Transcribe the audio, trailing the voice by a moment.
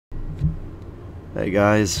Hey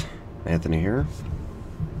guys, Anthony here,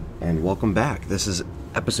 and welcome back. This is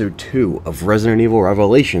episode 2 of Resident Evil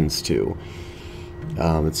Revelations 2.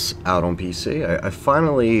 It's out on PC. I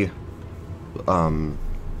finally,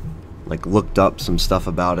 looked up some stuff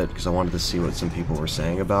about it because I wanted to see what some people were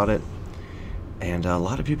saying about it. And a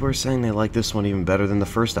lot of people are saying they like this one even better than the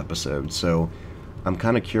first episode, so I'm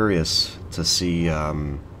kind of curious to see,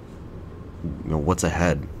 what's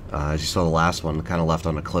ahead. As you saw, the last one kind of left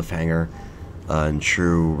on a cliffhanger. In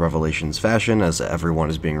true Revelations fashion, as everyone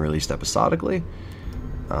is being released episodically.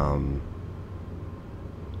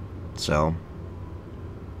 So,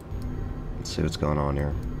 let's see what's going on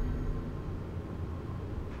here.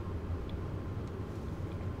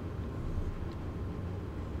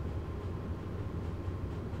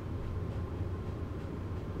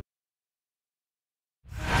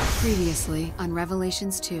 Previously on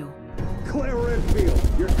Revelations 2. Claire Redfield,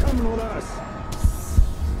 you're coming with us.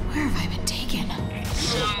 Where have I been taken?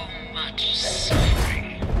 So much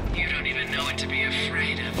suffering. You don't even know what to be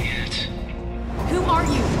afraid of yet. Who are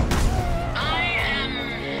you? I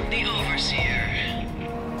am the Overseer.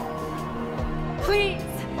 Please,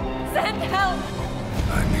 send help!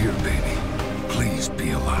 I'm here, baby. Please be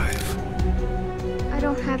alive. I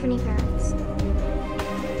don't have any parents.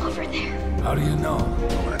 Over there. How do you know?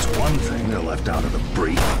 Well, that's one thing they're left out of the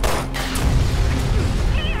brief.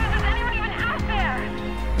 Jesus, is anyone even out there?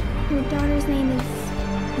 Your daughter's name is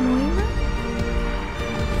Moira?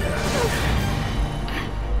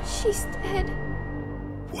 She's dead.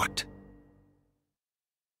 What?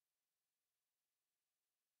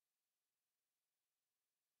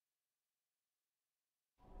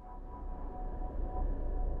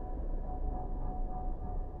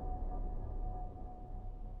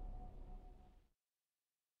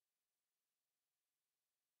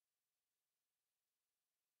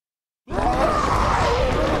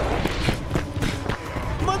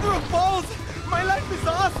 Mother of balls! My life is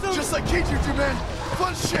awesome! Just like KG2, man.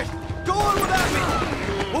 Fun shit. Go on without me!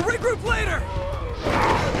 We'll regroup later!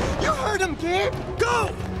 You heard him, Gabe! Go!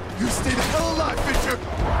 You stay the hell alive, Fisher.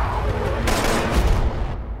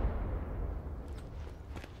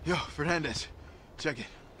 Yo, Fernandez. Check it.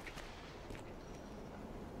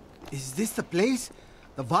 Is this the place?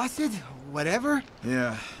 The Vassid? Whatever?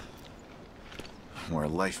 Yeah. Where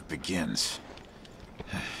life begins.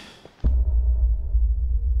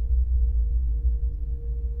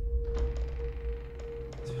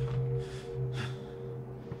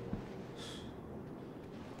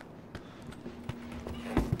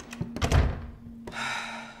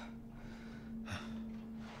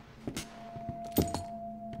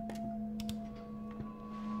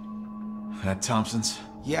 At Thompson's?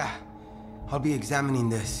 Yeah. I'll be examining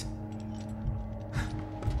this.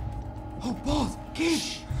 Oh, balls! Gabe!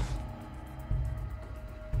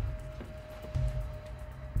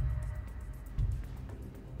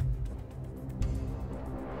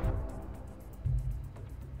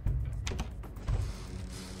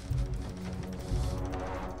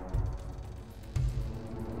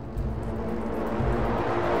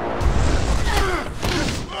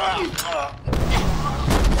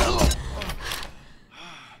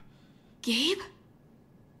 Gabe?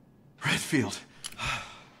 Redfield.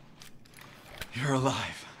 You're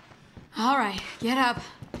alive. All right, get up.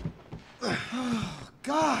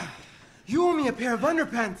 God! You owe me a pair of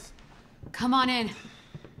underpants! Come on in.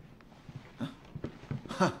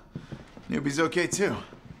 Newbie's okay, too.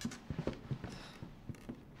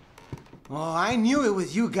 Oh, I knew it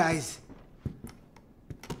was you guys.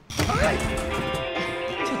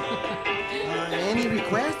 Any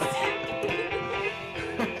requests?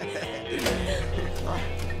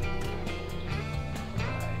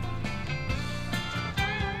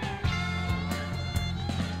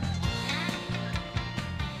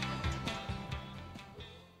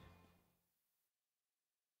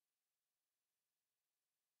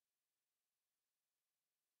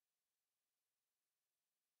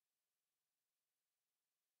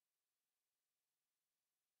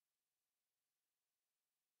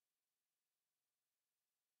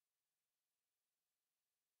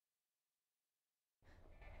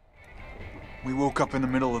 We woke up in the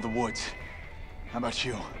middle of the woods. How about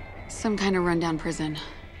you? Some kind of rundown prison.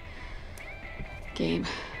 Gabe.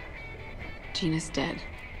 Gina's dead.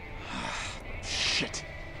 Shit.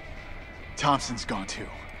 Thompson's gone too.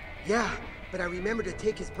 Yeah, but I remember to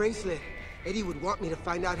take his bracelet. Eddie would want me to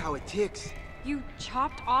find out how it ticks. You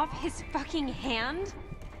chopped off his fucking hand?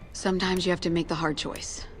 Sometimes you have to make the hard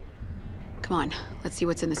choice. Come on, let's see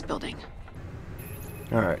what's in this building.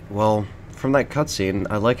 Alright, well, from that cutscene,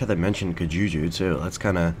 I like how they mentioned Kajuju, too. That's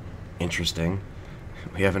kind of interesting.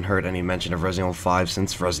 We haven't heard any mention of Resident Evil 5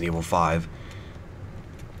 since Resident Evil 5.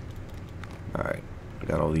 Alright, we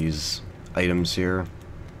got all these items here.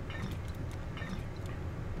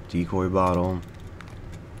 Decoy bottle.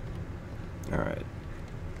 Alright.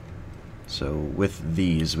 So with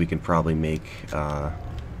these we can probably make, let's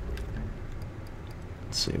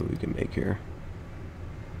see what we can make here.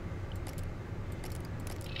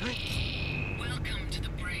 Welcome to the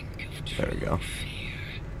brink of There we go. fear.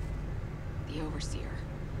 The Overseer.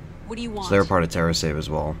 What do you want? So they're part of TerraSave as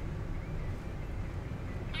well.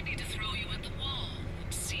 I need to throw you at the wall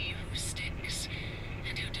and see who sticks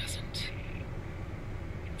and who doesn't.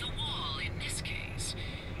 The wall, in this case,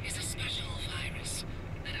 is a special virus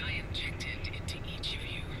that I injected into each of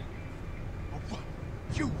you.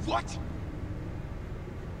 You what?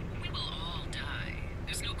 We will all die.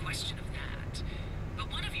 There's no question of that.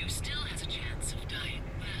 But one of you still has a chance of dying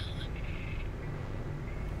well.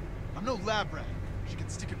 I'm no lab rat. She can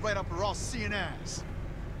stick it right up her all-seeing ass.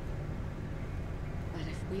 But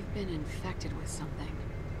if we've been infected with something...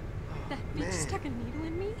 That bitch stuck a needle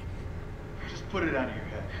in me? Just put it out of your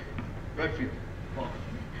head. Redfield, come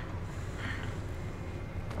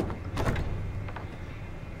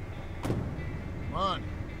on.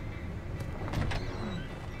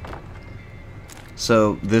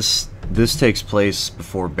 So this takes place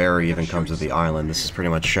before Barry even comes to the island. This is pretty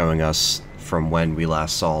much showing us from when we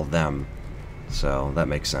last saw them. So that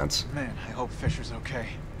makes sense. Man, I hope Fisher's okay.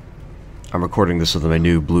 I'm recording this with my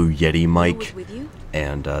new Blue Yeti Who mic, was with you?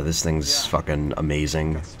 and this thing's fucking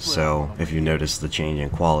amazing. So if you notice the change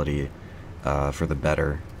in quality for the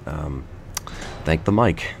better, thank the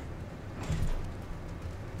mic.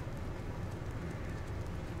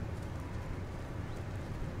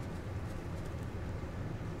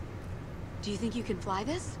 Do you think you can fly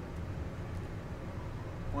this?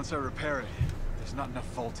 Once I repair it, there's not enough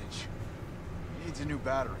voltage. It needs a new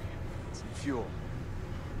battery, some fuel.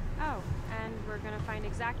 Oh, and we're gonna find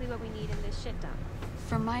exactly what we need in this shit dump.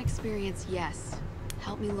 From my experience, yes.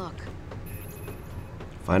 Help me look.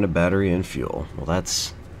 Find a battery and fuel. Well,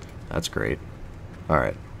 that's great. All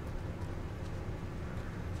right.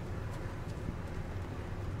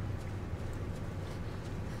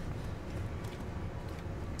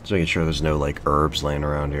 Just making sure there's no like herbs laying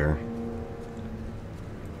around here.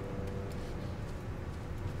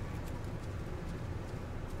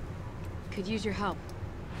 Could use your help.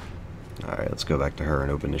 All right, let's go back to her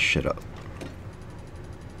and open this shit up.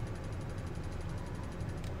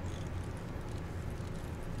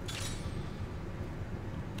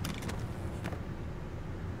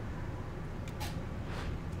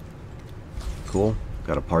 Cool.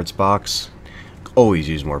 Got a parts box. Always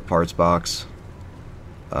use more parts box.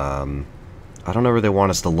 I don't know where they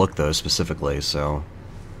want us to look though specifically, so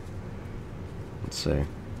let's see.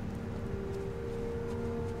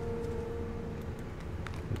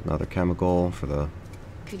 Another chemical for the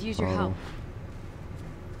Could use your help.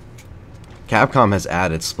 Capcom has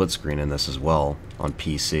added split screen in this as well on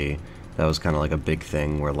PC. That was kind of like a big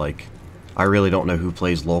thing where like I really don't know who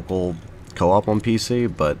plays local co-op on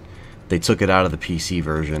PC, but they took it out of the PC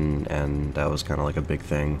version and that was kind of like a big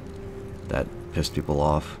thing that pissed people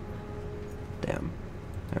off. Damn.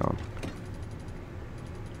 Hang on.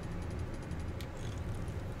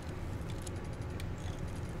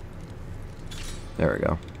 There we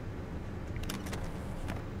go.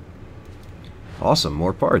 Awesome,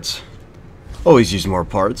 more parts. Always use more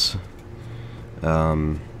parts.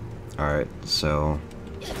 Alright, so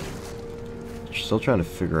still trying to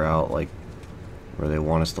figure out like where they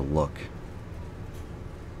want us to look.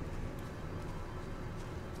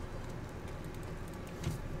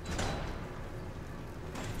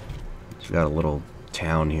 So we got a little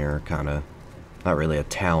town here, kinda not really a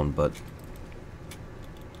town, but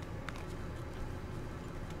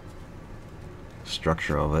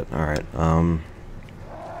structure of it. Alright,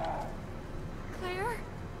 Claire?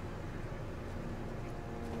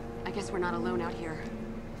 I guess we're not alone out here.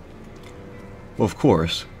 well, of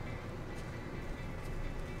course.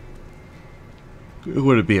 It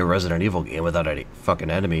wouldn't be a Resident Evil game without any fucking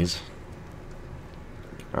enemies.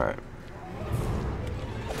 Alright.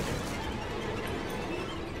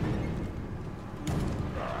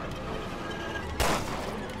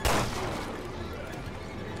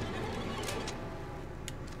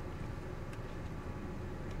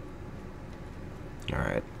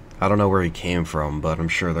 Alright. I don't know where he came from, but I'm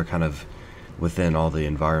sure they're kind of within all the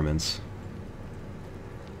environments.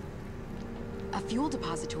 A fuel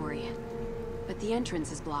depository. But the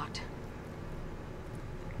entrance is blocked.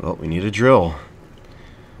 Well, we need a drill.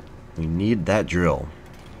 We need that drill.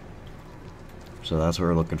 So that's what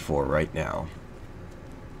we're looking for right now.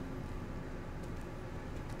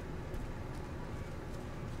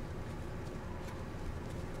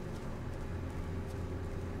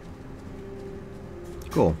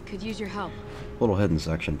 Cool. Could use your help. Little hidden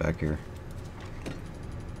section back here.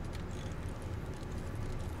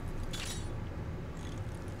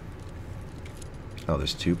 Oh,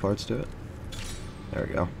 there's 2 parts to it? There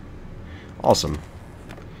we go. Awesome.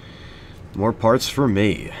 More parts for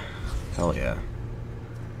me. Hell yeah.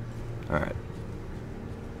 Alright.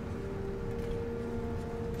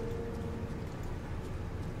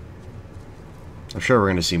 I'm sure we're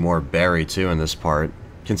going to see more Barry too in this part,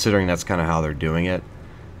 considering that's kind of how they're doing it.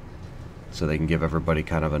 So they can give everybody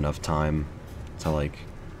kind of enough time to, like,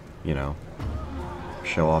 you know,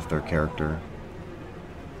 show off their character.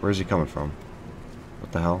 Where's he coming from?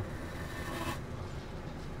 What the hell?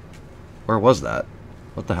 Where was that?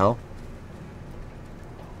 What the hell?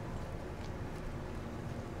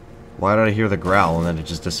 Why did I hear the growl and then it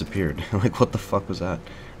just disappeared? Like, what the fuck was that?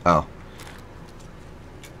 Oh.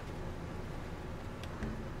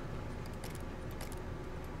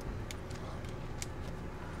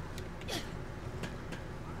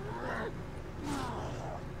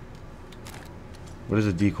 What does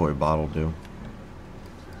a decoy bottle do?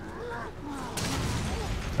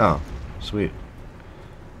 Oh, sweet.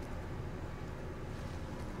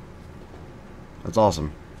 That's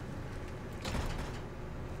awesome.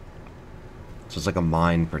 So it's like a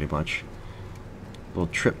mine, pretty much. A little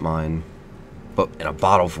trip mine, but in a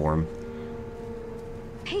bottle form.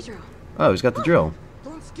 Pedro. Oh, he's got the drill.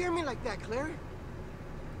 Don't scare me like that, Claire.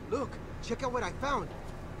 Look, check out what I found.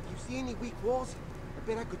 If you see any weak walls, I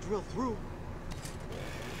bet I could drill through.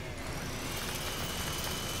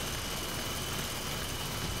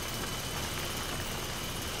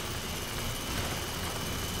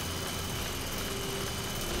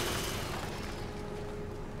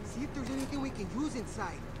 See if there's anything we can use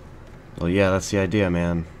inside. Well, yeah, that's the idea,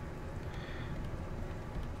 man.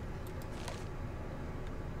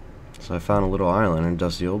 So I found a little island in a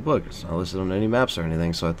dusty old book. It's not listed on any maps or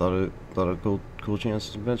anything, so I thought a cool chance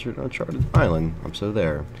to venture to uncharted island. I'm so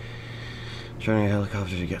there. Trying a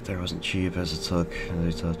helicopter to get there wasn't cheap, as it took.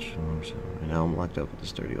 They touch. And now I'm locked up with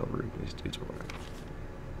this dirty old room. These dudes are working.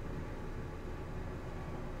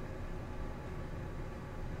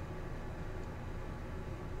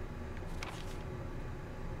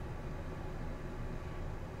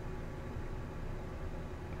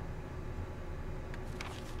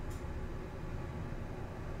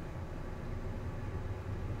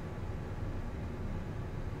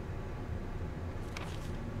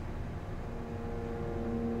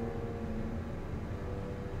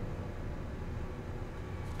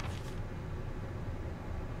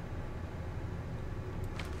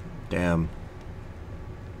 Damn.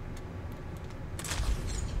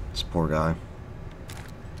 This poor guy.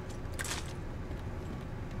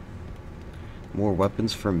 More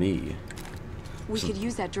weapons for me. We could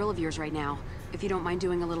use that drill of yours right now, if you don't mind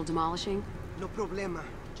doing a little demolishing. No problema.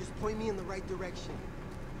 Just point me in the right direction.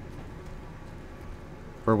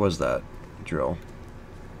 Where was that drill?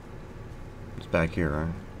 It's back here,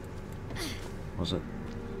 right? Was it?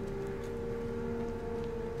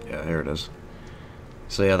 Yeah, here it is.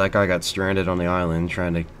 So yeah, that guy got stranded on the island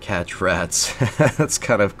trying to catch rats. That's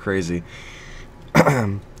kind of crazy.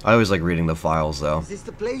 I always like reading the files, though. Is this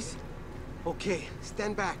the place? Okay,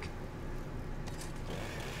 stand back.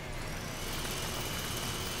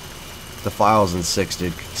 The files in 6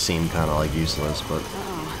 did seem kind of like useless, but...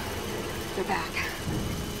 Uh-oh. They're back.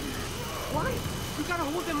 Why? You gotta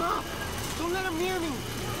hold them up. Don't let them near me.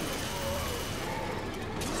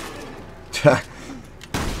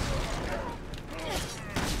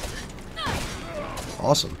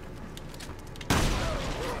 Awesome.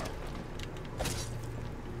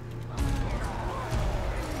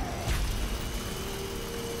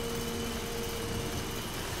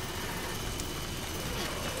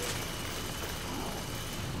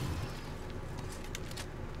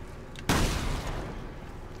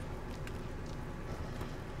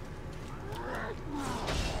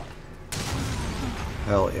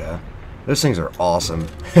 Hell yeah. Those things are awesome.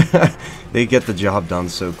 They get the job done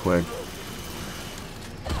so quick.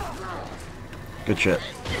 Good shit.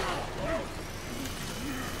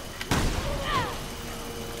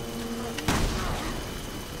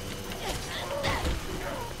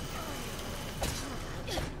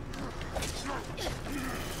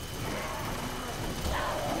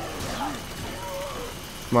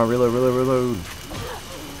 Come on, reload, reload, reload.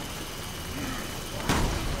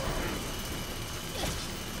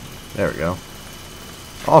 There we go.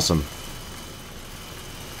 Awesome.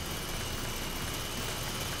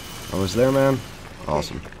 Almost there, man.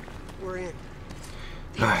 Awesome. We're in.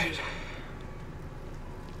 Alright.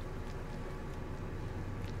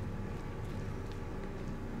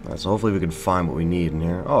 Alright, so hopefully we can find what we need in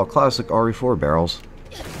here. Oh, classic RE4 barrels.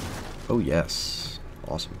 Oh yes.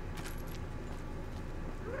 Awesome.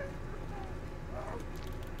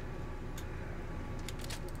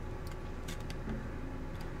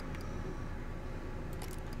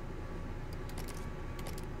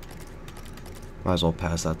 Might as well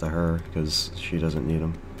pass that to her, because she doesn't need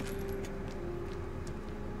them.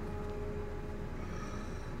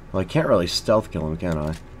 Well, I can't really stealth kill him, can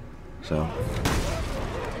I? So.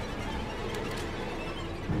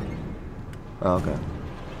 Oh, okay.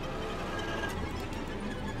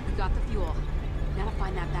 We got the fuel. Now to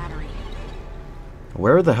find that battery.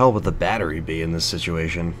 Where the hell would the battery be in this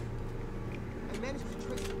situation? I managed to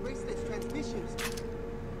trace the bracelet's transmissions.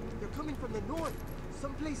 They're coming from the north.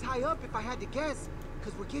 Someplace high up, if I had to guess.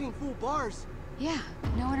 Because we're getting full bars. Yeah,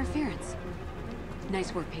 no interference.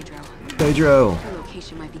 Nice work, Pedro. Pedro! Her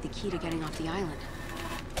location might be the key to getting off the island.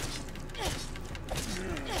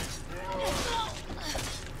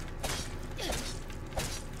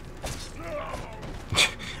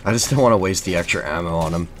 I just don't want to waste the extra ammo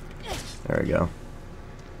on him. There we go.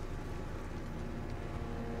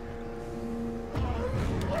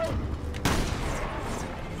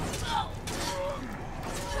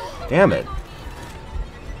 Damn it.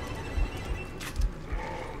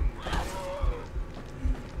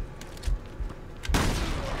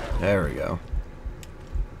 There we go.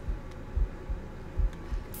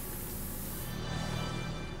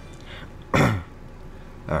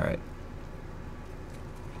 Alright.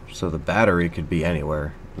 So the battery could be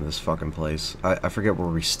anywhere in this fucking place. I forget where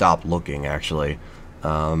we stopped looking, actually.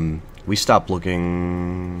 We stopped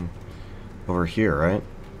looking over here, right?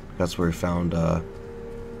 That's where we found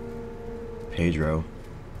Pedro.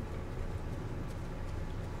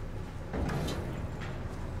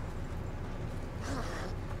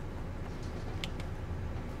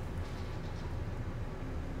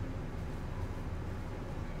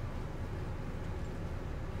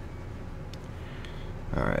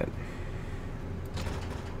 Alright.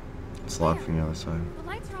 It's locked from the other side. The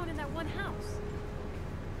lights are on in that one house.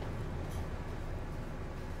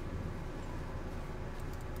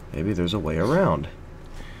 Maybe there's a way around.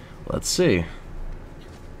 Let's see.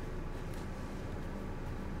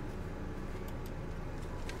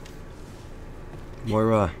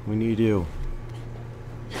 Moira, we need you.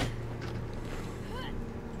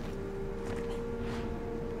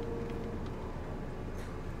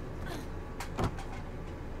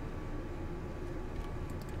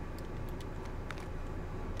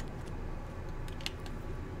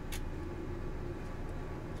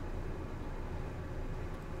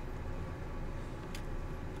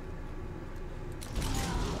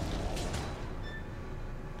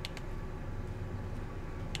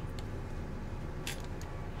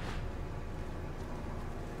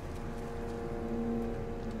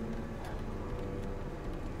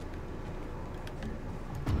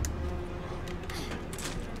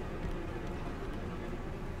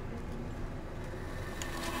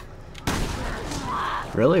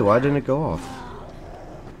 Really? Why didn't it go off?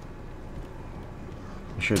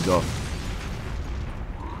 It should go off.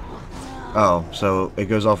 Oh, so it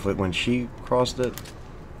goes off when she crossed it?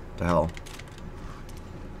 The hell?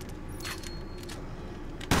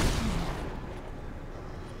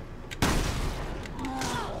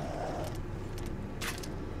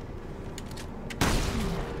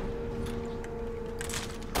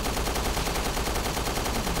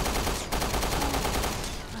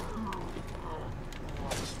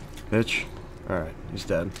 Bitch. Alright, he's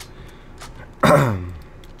dead.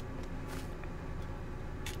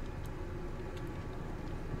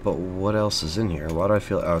 But what else is in here? Why do I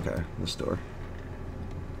feel... Okay, this door.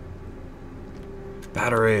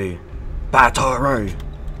 Battery! Battery!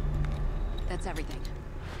 That's everything.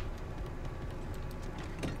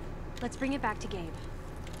 Let's bring it back to Gabe.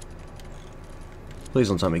 Please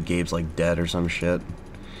don't tell me Gabe's like dead or some shit.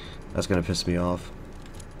 That's gonna piss me off.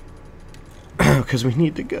 Because we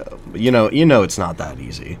need to go. But you know it's not that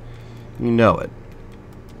easy. You know it.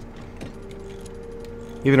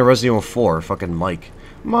 Even in Resident Evil 4, fucking Mike.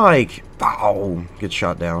 Mike! Bow! Gets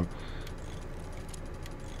shot down.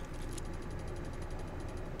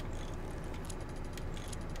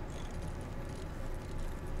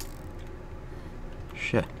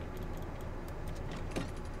 Shit.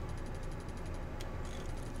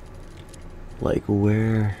 Like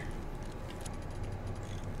where?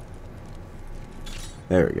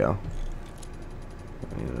 There we go.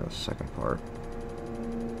 I need a second part.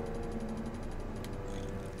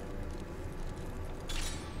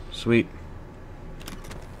 Sweet.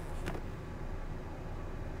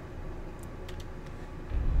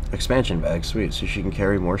 Expansion bag, sweet, so she can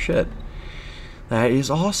carry more shit. That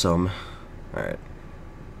is awesome. Alright.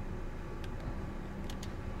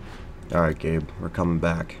 Alright, Gabe, we're coming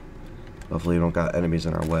back. Hopefully we don't got enemies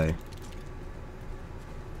in our way.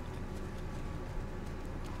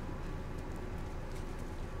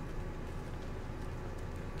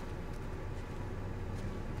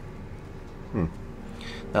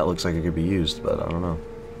 That looks like it could be used, but I don't know.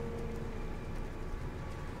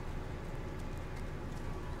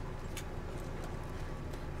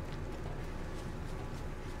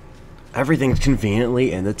 Everything's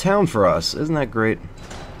conveniently in the town for us. Isn't that great?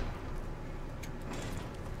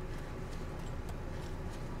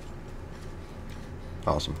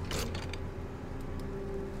 Awesome.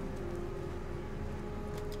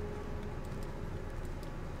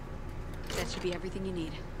 That should be everything you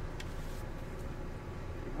need.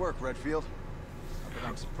 Good work, Redfield. Not that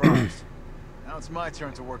I'm surprised. Now it's my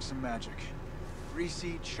turn to work some magic.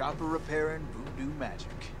 Greasy, chopper repairing, voodoo magic.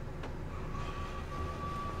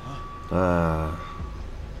 You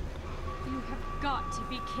have got to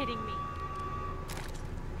be kidding me.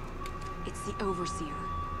 It's the Overseer.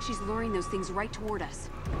 She's luring those things right toward us.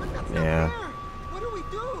 But that's Yeah. not fair. What do we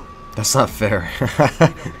do? That's not fair. Chopper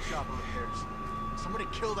repairs. Somebody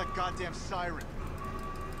kill that goddamn siren.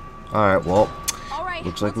 Alright, well, All right,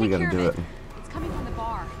 looks like we'll we take gotta care do of it. It's coming from the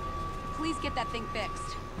bar. Please get that thing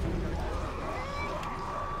fixed.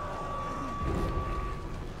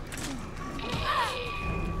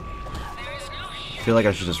 I feel like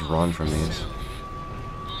I should just run from these.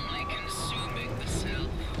 Only consuming the self.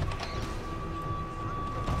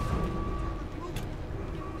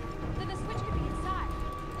 Then the switch could be inside.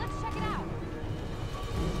 Let's check it out.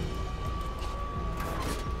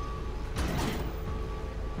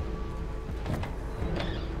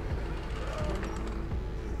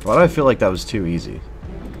 Why do I feel like that was too easy?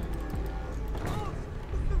 Oh,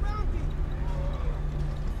 it's surrounded.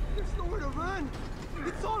 There's nowhere to run.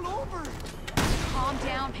 It's all over. Calm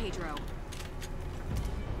down, Pedro.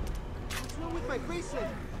 What's wrong with my bracelet?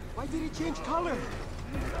 Why did it change color?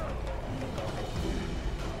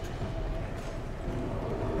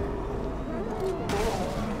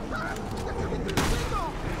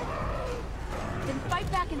 Then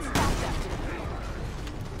fight back and stop them.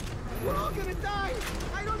 We're all gonna die.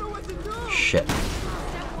 I don't know what to do. Shit.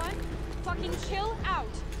 Step one, fucking chill out.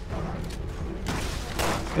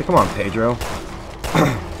 Hey, come on, Pedro.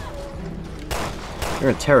 You're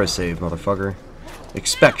a terror save, motherfucker.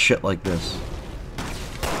 Expect shit like this.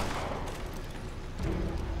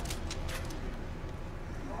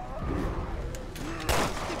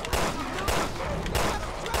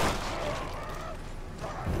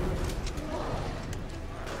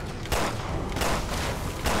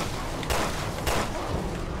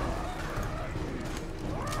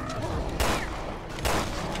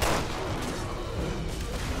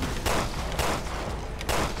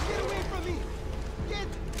 Get away from me. Get.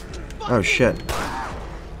 Oh shit.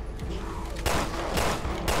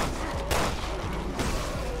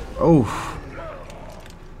 Oh.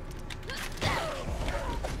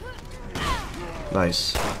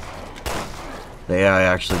 Nice. The AI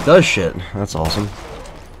actually does shit. That's awesome.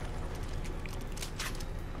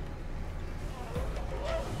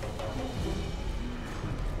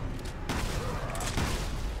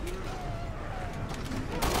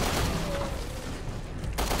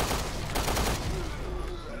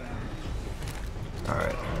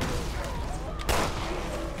 Alright.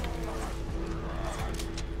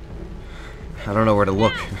 I don't know where to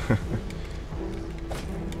look.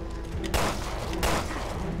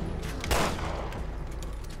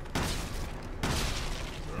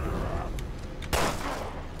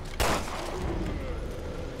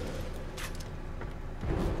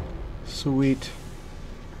 Sweet.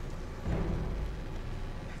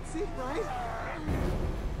 That's it, right?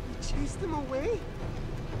 We chased them away.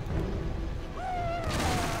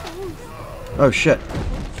 Oh shit.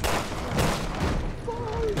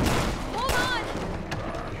 Hold on.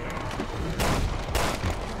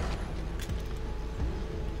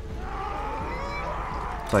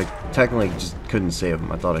 So I technically just couldn't save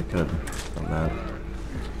him. I thought I could on that.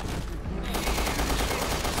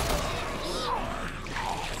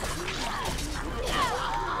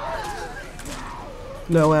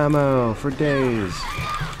 No ammo for days.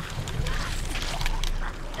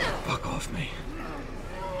 Fuck off me.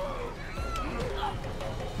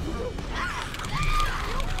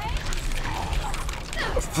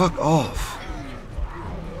 Fuck off.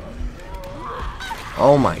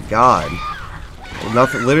 Oh my god.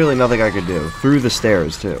 Nothing, literally nothing I could do. Through the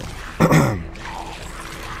stairs, too.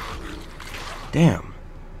 Damn.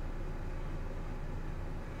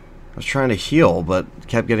 I was trying to heal, but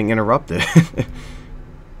kept getting interrupted.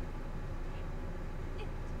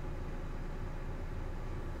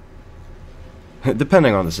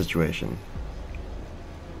 Depending on the situation.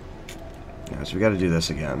 Yeah, so we gotta do this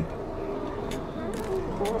again.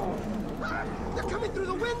 They're coming through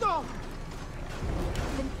the window!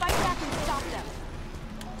 Then fight back and stop them.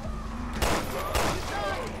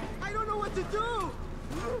 I don't know what to do!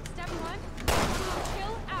 Step 1,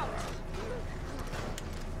 chill out.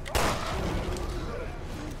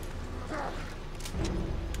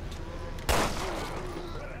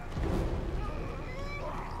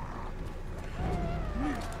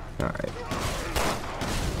 Alright.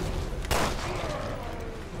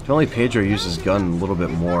 If only Pedro used his gun a little bit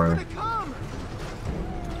more,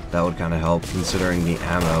 that would kind of help, considering the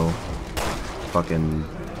ammo fucking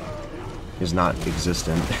is not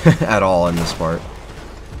existent at all in this part.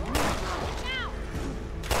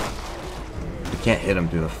 You can't hit him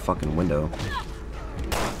through the fucking window.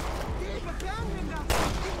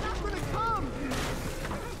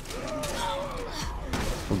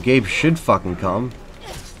 Well, Gabe should fucking come.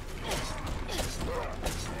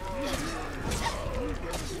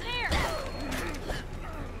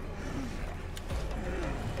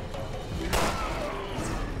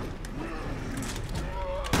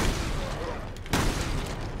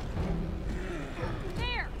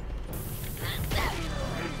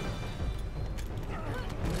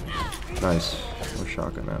 Nice. More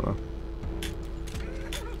shotgun ammo.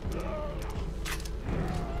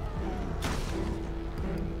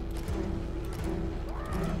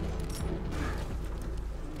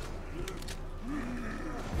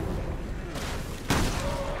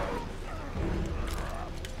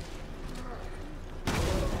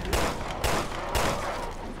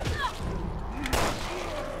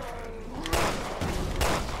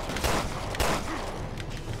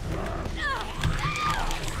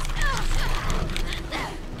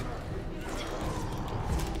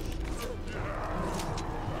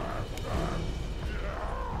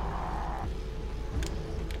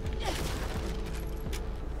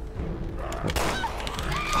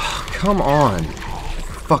 Come on,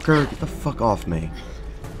 fucker, get the fuck off me.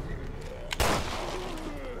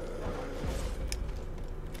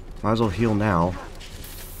 Might as well heal now.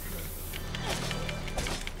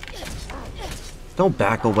 Don't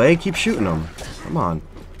back away, keep shooting them. Come on.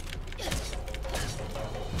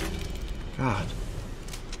 God.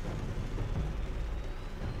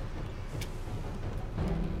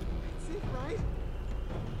 That's it, right?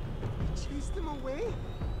 Chased them away?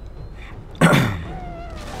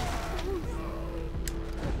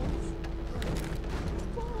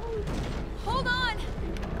 Hold on!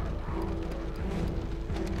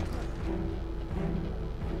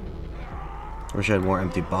 I wish I had more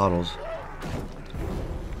empty bottles.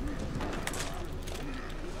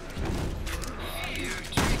 Fear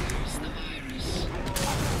triggers the virus.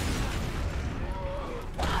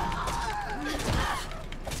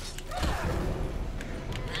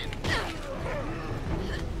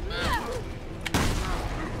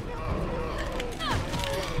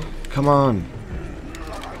 Come on.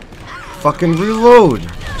 Fucking reload!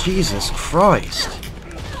 Jesus Christ.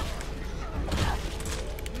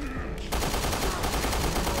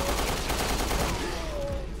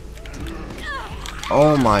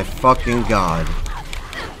 Oh my fucking god.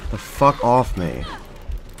 The fuck off me.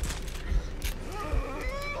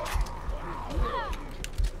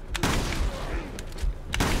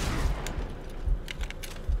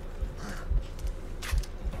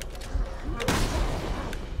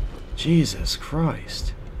 Jesus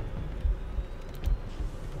Christ.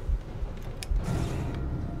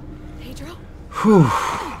 Pedro? Whew.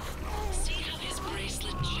 See how his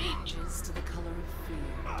bracelet changes to the color of fear.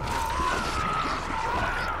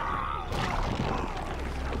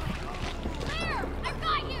 There! I've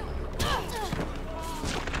got you!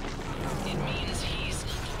 It means he's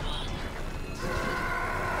not the one.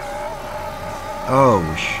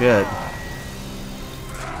 Oh shit.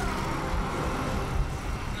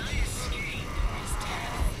 My escape is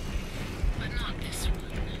death, but not this one.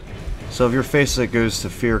 So if your face that goes to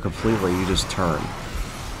fear completely, you just turn.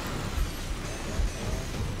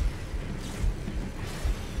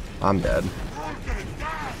 I'm dead.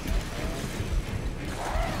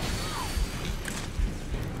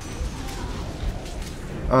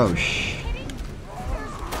 Oh shh.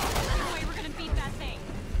 We're gonna beat that thing.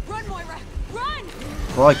 Run, Moira! Run!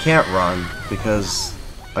 Well, I can't run because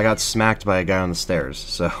I got smacked by a guy on the stairs,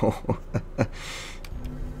 so...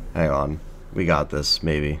 Hang on. We got this,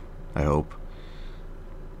 maybe. I hope.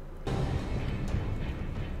 My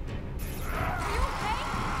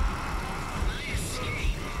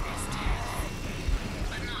escape is death,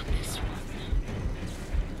 but not this one.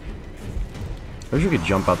 I wish we could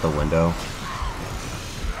jump out the window.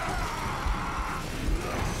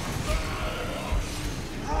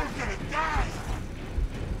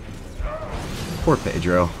 Poor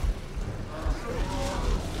Pedro.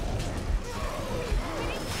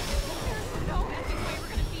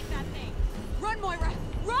 Run, Moira!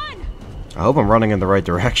 Run! I hope I'm running in the right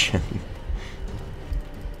direction.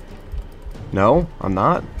 No, I'm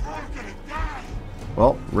not.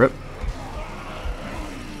 Well, rip.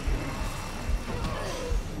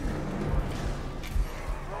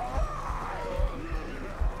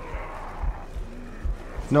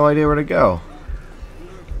 No idea where to go.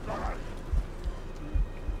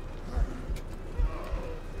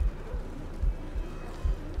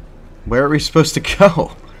 Where are we supposed to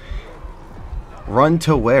go? Run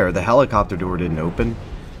to where? The helicopter door didn't open.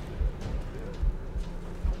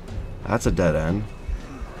 That's a dead end.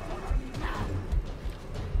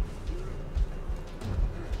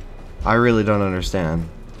 I really don't understand.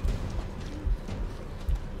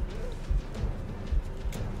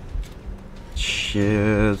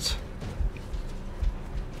 Shit.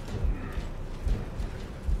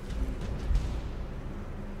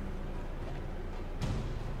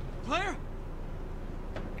 Claire?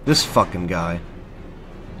 This fucking guy.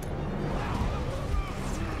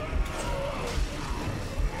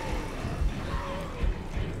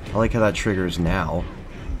 I like how that triggers now.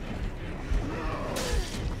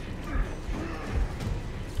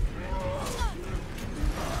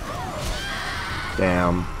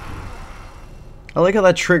 Damn. I like how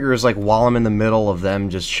that triggers like while I'm in the middle of them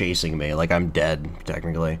just chasing me, like I'm dead,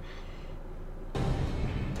 technically.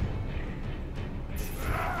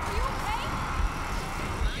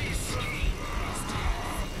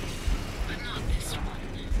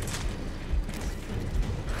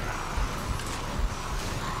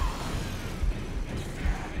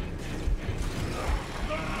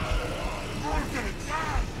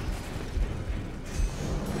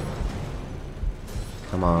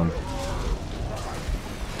 Come on. No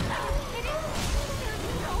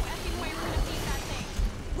effing way we're gonna beat that thing.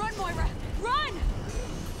 Run, Moira! Run!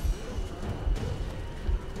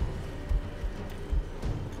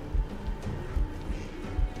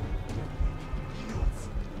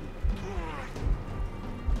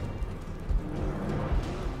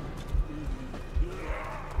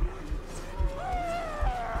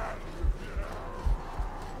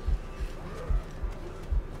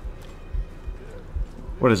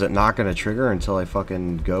 What is it, not gonna trigger until I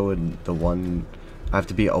fucking go and the one... I have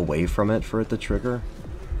to be away from it for it to trigger?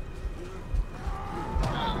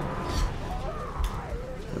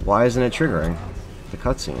 Why isn't it triggering? The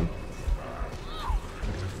cutscene.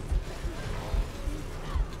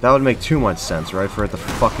 That would make too much sense, right? For it to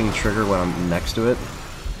fucking trigger when I'm next to it.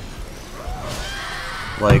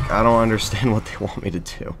 Like, I don't understand what they want me to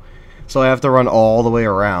do. So I have to run all the way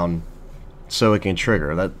around so it can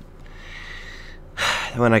trigger. That...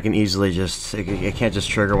 When I can easily just... It can't just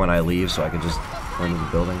trigger when I leave, so I can just run into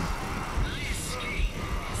the building.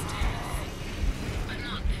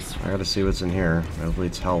 I gotta see what's in here. Hopefully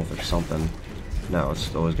it's health or something. No,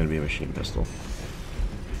 it's always gonna be a machine pistol.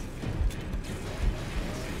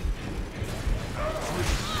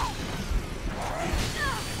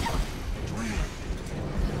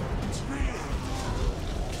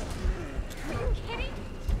 Are you kidding?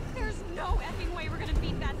 There's no effing way we're gonna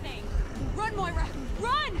beat that thing. Run, Moira!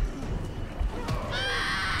 Run!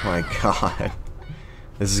 Oh my god.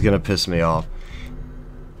 This is gonna piss me off.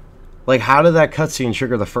 Like, how did that cutscene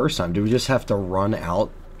trigger the first time? Do we just have to run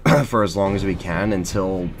out for as long as we can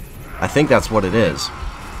until... I think that's what it is.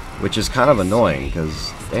 Which is kind of annoying,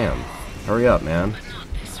 because, damn. Hurry up, man.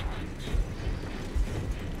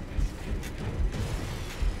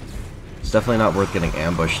 It's definitely not worth getting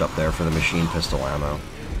ambushed up there for the machine pistol ammo.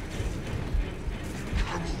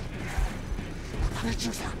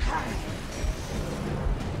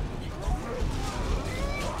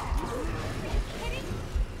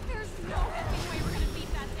 There's no effing way we're gonna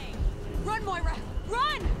beat that thing. Run, Moira!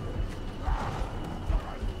 Run!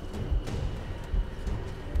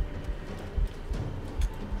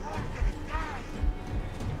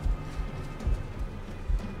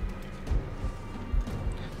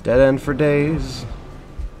 Dead end for days.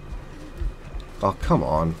 Oh, come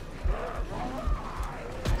on.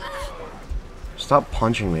 Stop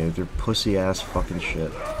punching me with your pussy ass fucking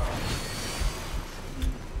shit.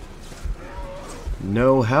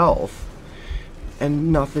 No health.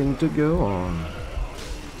 And nothing to go on.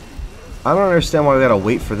 I don't understand why we gotta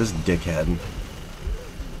wait for this dickhead.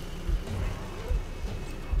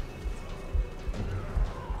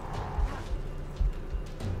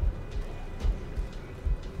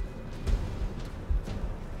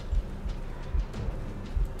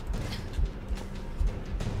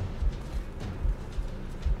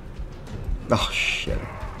 Oh shit.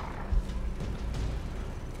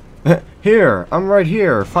 Here! I'm right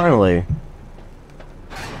here, finally.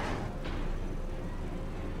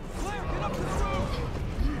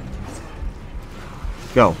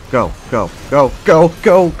 Go, go, go, go, go,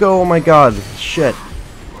 go, go, oh my god, shit.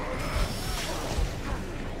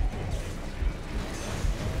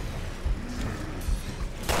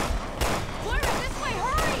 Claire, this way,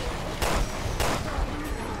 hurry!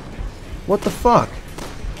 What the fuck?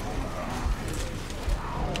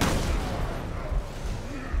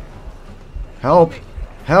 Help!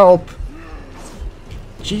 Help!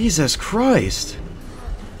 Jesus Christ!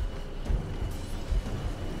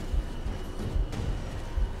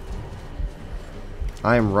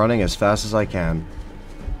 I am running as fast as I can.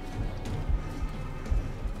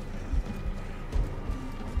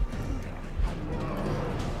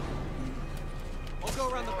 I'll go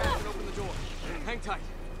around the back and open the door. Hang tight.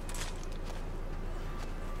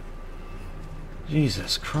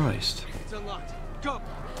 Jesus Christ. It's unlocked. Go!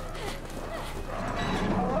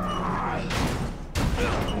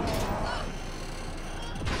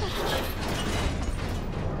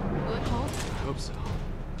 Hope so.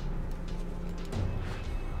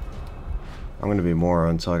 I'm gonna be more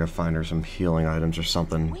until I can find her some healing items or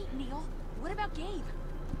something. Wait, Neil. What about Gabe?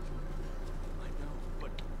 I know,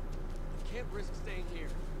 but I can't risk staying here.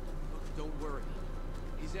 Look, don't worry.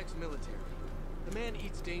 He's ex-military. The man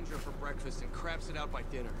eats danger for breakfast and craps it out by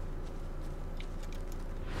dinner.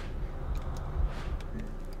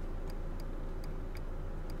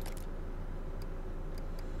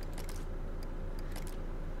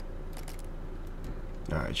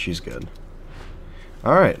 Alright, she's good.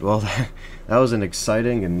 Alright, well, that was an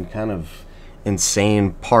exciting and kind of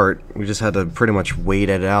insane part. We just had to pretty much wait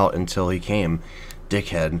it out until he came.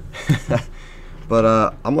 Dickhead.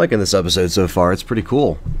 But, I'm liking this episode so far. It's pretty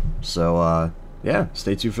cool. So, yeah,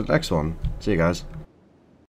 stay tuned for the next one. See you guys.